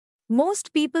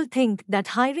Most people think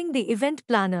that hiring the event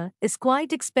planner is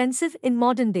quite expensive in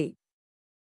modern day.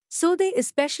 So they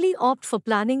especially opt for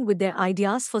planning with their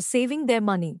ideas for saving their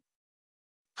money.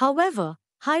 However,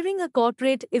 hiring a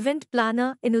corporate event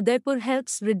planner in Udaipur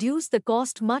helps reduce the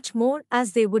cost much more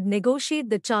as they would negotiate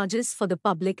the charges for the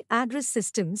public address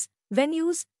systems,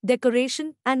 venues,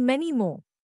 decoration, and many more.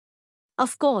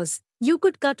 Of course, you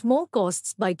could cut more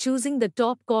costs by choosing the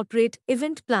top corporate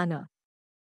event planner.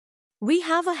 We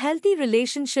have a healthy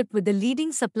relationship with the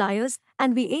leading suppliers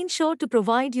and we ensure to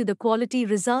provide you the quality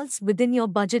results within your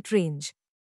budget range.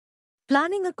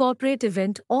 Planning a corporate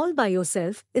event all by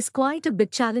yourself is quite a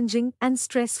bit challenging and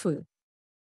stressful.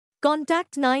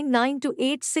 Contact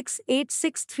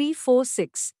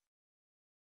 9928686346